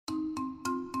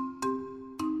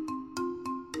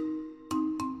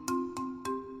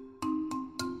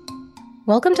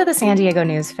Welcome to the San Diego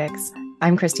News Fix.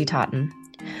 I'm Christy Totten.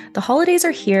 The holidays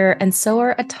are here, and so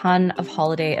are a ton of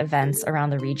holiday events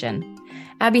around the region.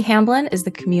 Abby Hamblin is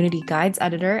the community guides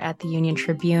editor at the Union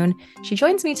Tribune. She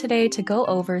joins me today to go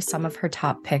over some of her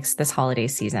top picks this holiday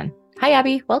season. Hi,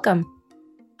 Abby. Welcome.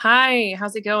 Hi,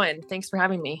 how's it going? Thanks for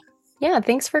having me. Yeah,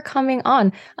 thanks for coming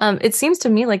on. It seems to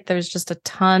me like there's just a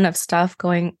ton of stuff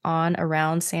going on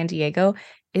around San Diego.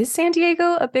 Is San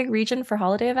Diego a big region for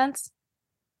holiday events?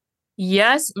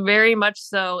 Yes, very much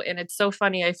so. And it's so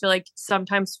funny. I feel like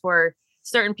sometimes for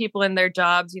certain people in their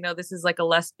jobs, this is like a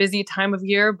less busy time of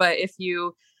year. But if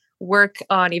you work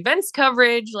on events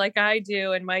coverage like I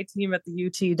do and my team at the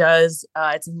UT does,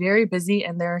 it's very busy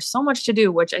and there's so much to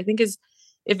do, which I think is,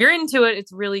 if you're into it,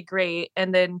 it's really great.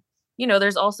 And then,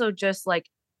 there's also just like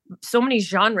so many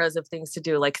genres of things to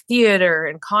do, like theater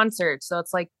and concerts. So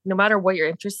it's like no matter what your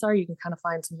interests are, you can kind of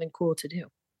find something cool to do.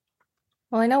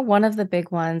 Well, I know one of the big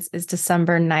ones is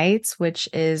December Nights, which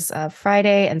is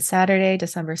Friday and Saturday,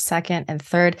 December 2nd and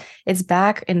 3rd. It's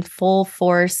back in full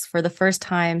force for the first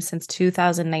time since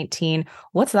 2019.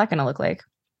 What's that going to look like?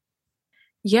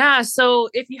 Yeah, so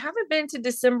if you haven't been to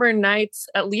December Nights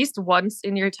at least once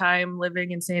in your time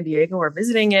living in San Diego or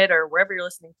visiting it or wherever you're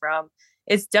listening from,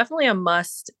 it's definitely a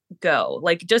must go,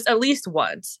 like just at least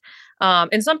once.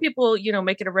 And some people,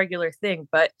 make it a regular thing,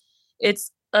 but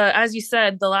it's as you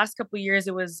said, the last couple of years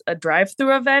it was a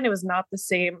drive-through event. It was not the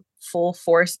same full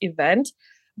force event,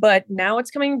 but now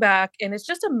it's coming back and it's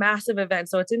just a massive event.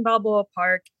 So it's in Balboa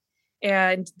Park,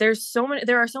 and there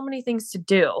are so many things to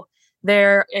do.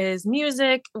 There is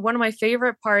music. One of my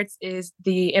favorite parts is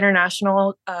the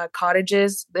international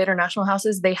cottages, the international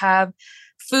houses. They have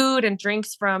food and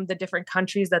drinks from the different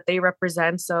countries that they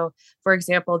represent. So, for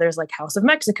example, there's like House of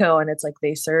Mexico, and it's like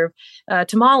they serve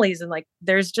tamales, and like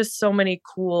there's just so many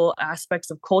cool aspects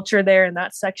of culture there in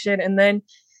that section. And then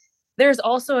there's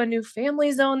also a new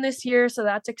family zone this year, so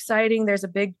that's exciting. There's a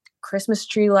big Christmas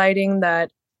tree lighting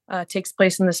that takes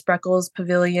place in the Spreckles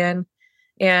Pavilion,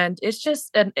 and it's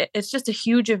just a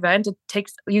huge event.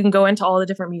 You can go into all the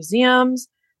different museums.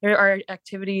 There are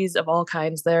activities of all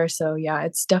kinds there, so yeah,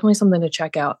 it's definitely something to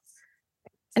check out.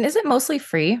 And is it mostly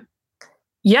free?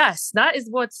 Yes, that is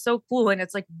what's so cool, and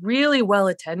it's like really well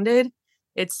attended.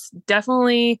 It's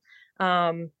definitely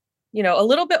a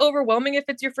little bit overwhelming if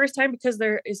it's your first time because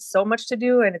there is so much to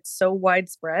do and it's so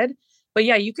widespread. But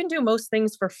yeah, you can do most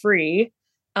things for free,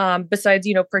 besides,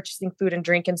 purchasing food and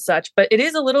drink and such. But it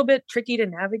is a little bit tricky to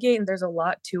navigate and there's a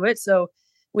lot to it. So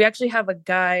we actually have a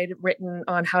guide written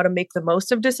on how to make the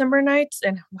most of December Nights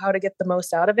and how to get the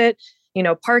most out of it,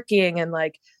 parking and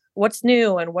like what's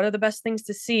new and what are the best things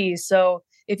to see. So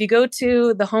if you go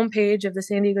to the homepage of the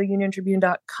San Diego Union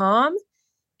Tribune.com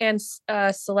and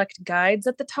select guides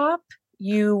at the top,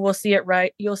 you will see it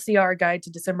right. You'll see our guide to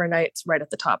December Nights right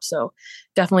at the top. So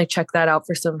definitely check that out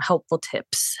for some helpful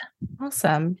tips.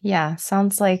 Awesome. Yeah,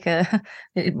 sounds like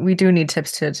we do need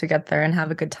tips to get there and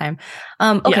have a good time.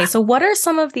 Okay, Yeah. so what are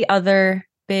some of the other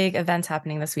big events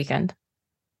happening this weekend?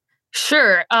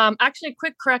 Sure. Actually,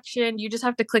 quick correction. You just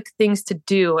have to click things to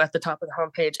do at the top of the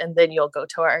homepage, and then you'll go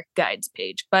to our guides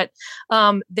page. But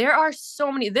there are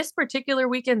so many, this particular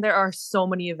weekend, there are so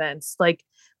many events. Like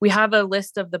we have a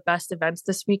list of the best events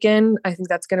this weekend. I think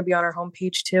that's going to be on our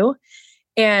homepage too.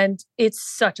 And it's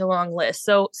such a long list.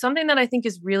 So something that I think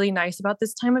is really nice about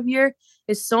this time of year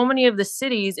is so many of the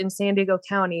cities in San Diego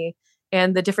County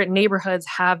and the different neighborhoods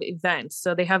have events.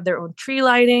 So they have their own tree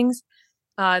lightings.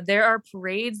 There are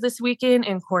parades this weekend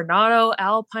in Coronado,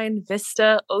 Alpine,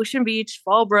 Vista, Ocean Beach,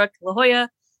 Fallbrook, La Jolla,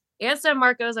 and San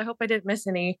Marcos. I hope I didn't miss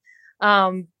any.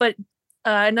 But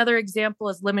another example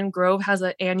is Lemon Grove has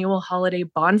an annual holiday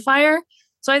bonfire.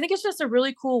 So I think it's just a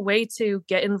really cool way to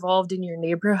get involved in your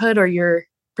neighborhood or your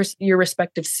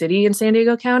respective city in San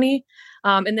Diego County.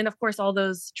 And then, of course, all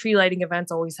those tree lighting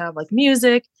events always have like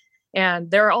music. And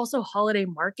there are also holiday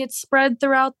markets spread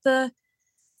throughout the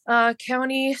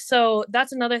county. So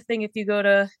that's another thing. If you go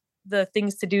to the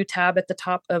things to do tab at the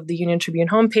top of the Union Tribune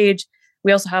homepage,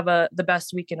 we also have the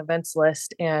best weekend events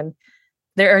list. And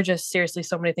there are just seriously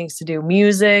so many things to do.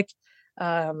 Music,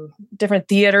 different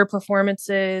theater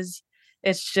performances.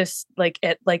 It's just like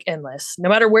endless. No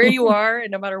matter where you are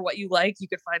and no matter what you like, you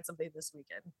could find something this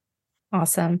weekend.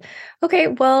 Awesome. Okay,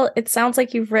 well, it sounds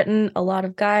like you've written a lot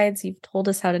of guides. You've told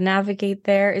us how to navigate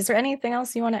there. Is there anything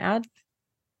else you want to add?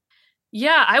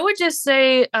 Yeah, I would just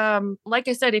say, like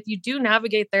I said, if you do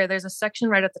navigate there, there's a section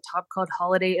right at the top called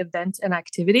Holiday Events and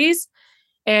Activities.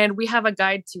 And we have a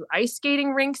guide to ice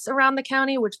skating rinks around the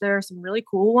county, which there are some really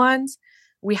cool ones.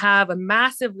 We have a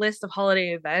massive list of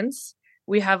holiday events.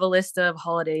 We have a list of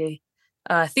holiday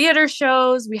theater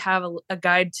shows. We have a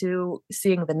guide to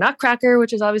seeing the Nutcracker,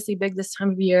 which is obviously big this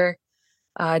time of year.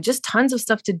 Just tons of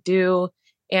stuff to do.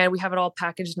 And we have it all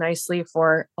packaged nicely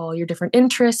for all your different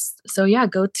interests. So yeah,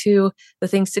 go to the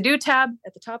Things to Do tab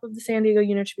at the top of the San Diego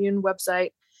Union Tribune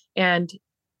website. And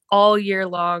all year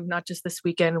long, not just this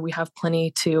weekend, we have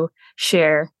plenty to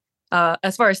share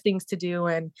as far as things to do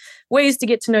and ways to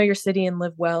get to know your city and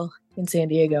live well in San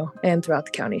Diego and throughout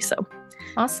the county. So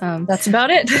awesome. That's about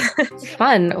it.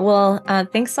 Fun. Well,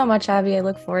 thanks so much, Abby. I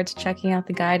look forward to checking out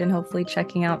the guide and hopefully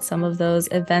checking out some of those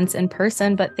events in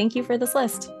person. But thank you for this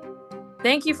list.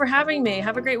 Thank you for having me.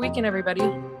 Have a great weekend, everybody.